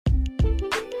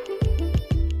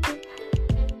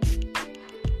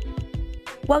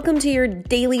Welcome to your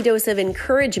daily dose of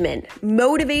encouragement,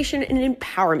 motivation, and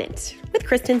empowerment with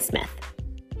Kristen Smith.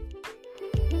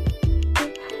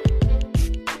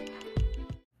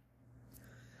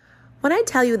 When I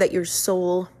tell you that your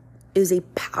soul is a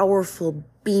powerful,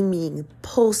 beaming,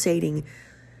 pulsating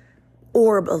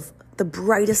orb of the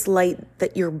brightest light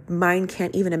that your mind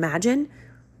can't even imagine,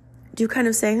 do you kind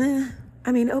of say,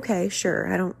 okay,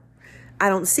 sure, I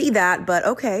don't see that, but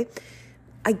okay.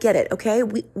 I get it, okay?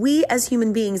 We as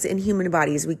human beings in human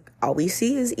bodies, all we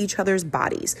see is each other's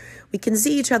bodies. We can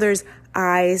see each other's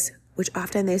eyes, which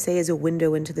often they say is a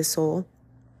window into the soul.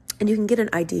 And you can get an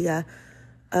idea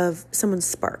of someone's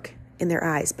spark in their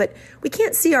eyes. But we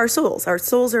can't see our souls. Our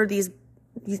souls are these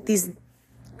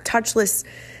touchless,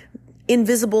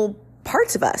 invisible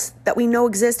parts of us that we know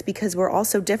exist because we're all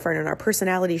so different and our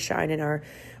personalities shine and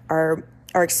our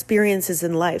experiences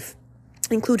in life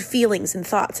include feelings and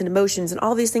thoughts and emotions and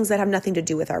all these things that have nothing to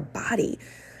do with our body.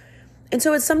 And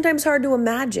so it's sometimes hard to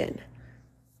imagine.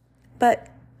 But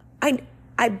I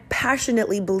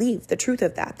passionately believe the truth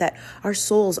of that our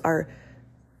souls are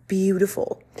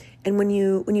beautiful. And when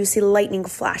you see lightning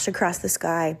flash across the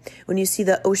sky, when you see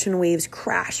the ocean waves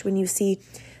crash, when you see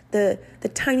the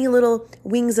tiny little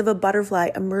wings of a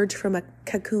butterfly emerge from a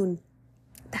cocoon,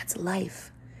 that's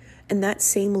life. And that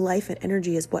same life and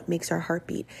energy is what makes our heart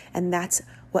beat. And that's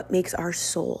what makes our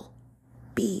soul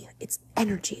be. It's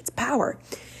energy, it's power.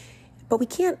 But we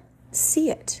can't see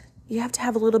it. You have to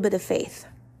have a little bit of faith.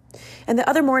 And the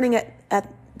other morning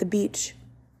at the beach,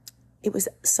 it was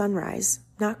sunrise.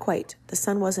 Not quite. The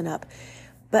sun wasn't up.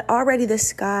 But already the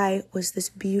sky was this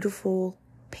beautiful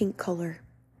pink color.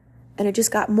 And it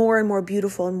just got more and more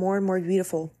beautiful and more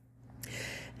beautiful.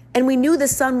 And we knew the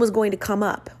sun was going to come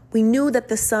up. We knew that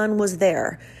the sun was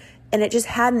there and it just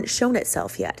hadn't shown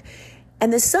itself yet.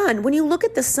 And the sun, when you look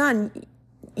at the sun,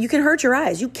 you can hurt your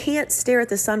eyes. You can't stare at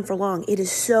the sun for long. It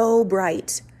is so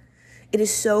bright. It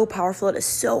is so powerful. It is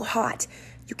so hot.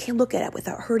 You can't look at it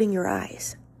without hurting your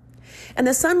eyes. And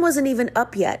the sun wasn't even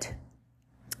up yet,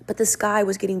 but the sky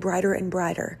was getting brighter and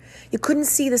brighter. You couldn't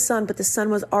see the sun, but the sun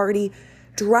was already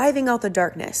driving out the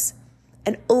darkness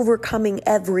and overcoming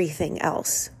everything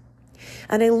else.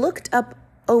 And I looked up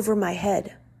over my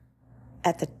head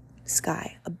at the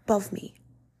sky above me,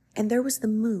 and there was the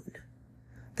moon.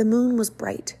 The moon was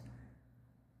bright.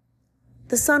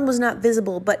 The sun was not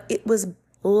visible, but it was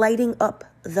lighting up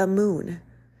the moon.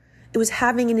 It was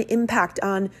having an impact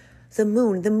on the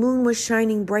moon. The moon was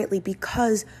shining brightly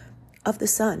because of the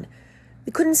sun.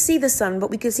 We couldn't see the sun, but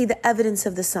we could see the evidence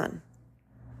of the sun.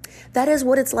 That is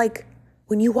what it's like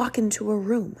when you walk into a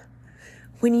room,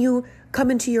 when you come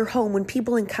into your home, when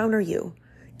people encounter you.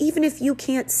 Even if you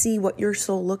can't see what your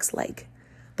soul looks like,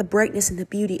 the brightness and the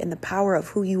beauty and the power of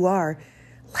who you are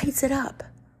lights it up,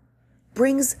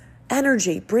 brings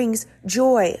energy, brings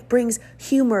joy, brings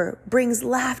humor, brings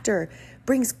laughter,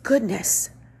 brings goodness,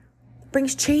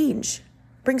 brings change,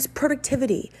 brings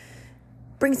productivity,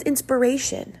 brings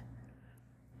inspiration.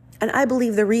 And I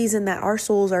believe the reason that our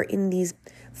souls are in these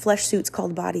flesh suits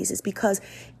called bodies is because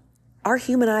our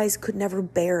human eyes could never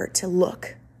bear to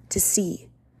look, to see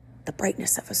the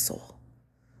brightness of a soul.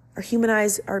 Our human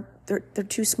eyes they're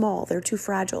too small, they're too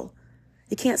fragile.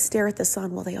 You can't stare at the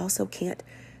sun, well, they also can't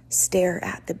stare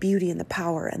at the beauty and the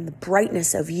power and the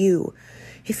brightness of you.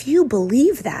 If you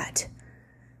believe that,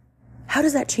 how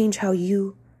does that change how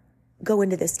you go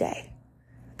into this day?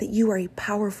 That you are a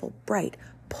powerful, bright,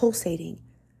 pulsating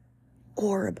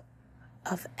orb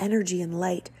of energy and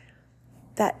light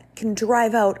that can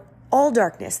drive out all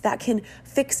darkness, that can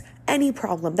fix any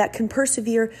problem, that can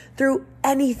persevere through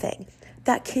anything,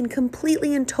 that can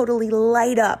completely and totally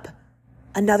light up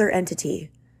another entity,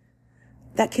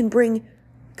 that can bring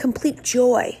complete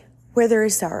joy where there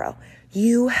is sorrow.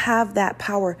 You have that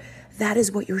power. That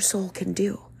is what your soul can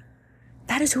do.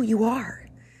 That is who you are.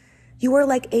 You are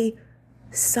like a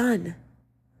sun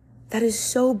that is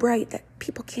so bright that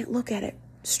people can't look at it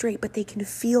straight, but they can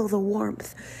feel the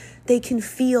warmth. They can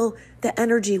feel the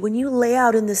energy. When you lay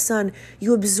out in the sun,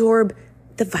 you absorb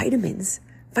the vitamins.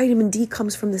 Vitamin D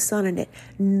comes from the sun and it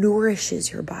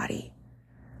nourishes your body.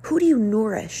 Who do you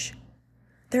nourish?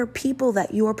 There are people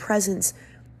that your presence,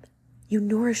 you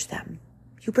nourish them.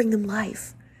 You bring them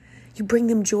life. You bring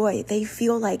them joy. They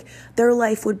feel like their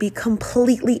life would be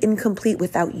completely incomplete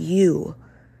without you.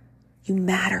 You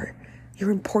matter. You're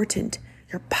important.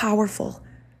 You're powerful.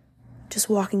 Just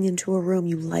walking into a room,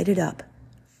 you light it up.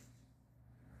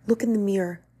 Look in the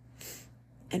mirror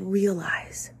and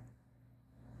realize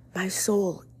my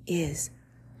soul is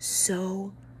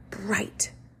so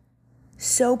bright,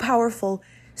 so powerful,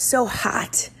 so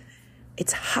hot.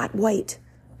 It's hot white,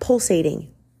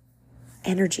 pulsating.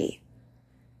 energy.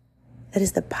 That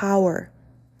is the power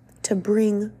to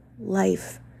bring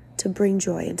life, to bring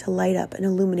joy, and to light up and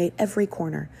illuminate every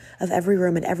corner of every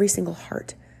room and every single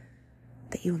heart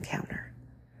that you encounter.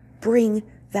 Bring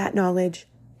that knowledge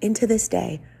into this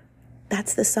day.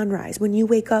 That's the sunrise. When you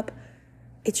wake up,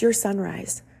 it's your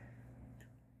sunrise.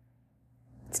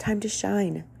 It's time to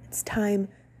shine. It's time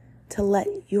to let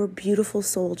your beautiful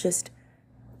soul just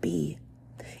be.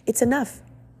 It's enough.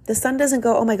 The sun doesn't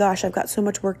go, oh my gosh, I've got so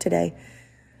much work today.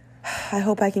 I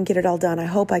hope I can get it all done. I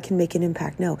hope I can make an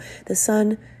impact. No, the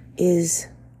sun is,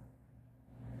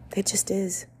 it just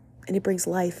is. And it brings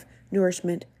life,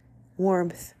 nourishment,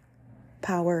 warmth,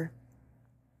 power.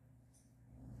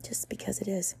 Just because it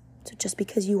is. So just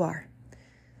because you are.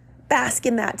 Bask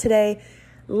in that today.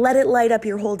 Let it light up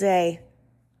your whole day.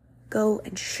 Go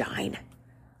and shine.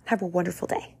 Have a wonderful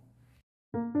day.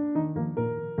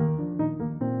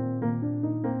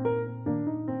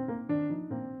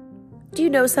 Do you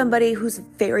know somebody whose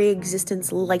very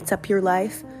existence lights up your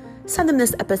life? Send them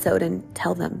this episode and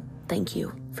tell them thank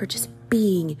you for just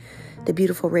being the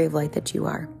beautiful ray of light that you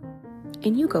are.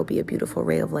 And you go be a beautiful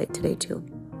ray of light today too.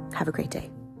 Have a great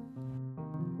day.